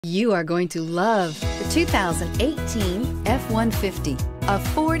You are going to love the 2018 F-150. A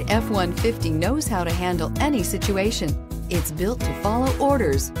Ford F-150 knows how to handle any situation. It's built to follow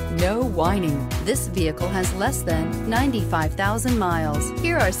orders, no whining. This vehicle has less than 95,000 miles.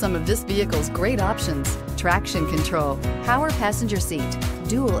 Here are some of this vehicle's great options: traction control, power passenger seat,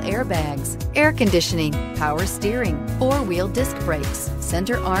 dual airbags, air conditioning, power steering, four-wheel disc brakes,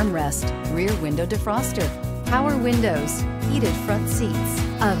 center armrest, rear window defroster, power windows, heated front seats.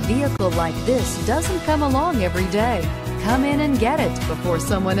 A vehicle like this doesn't come along every day. Come in and get it before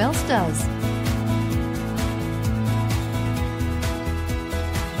someone else does.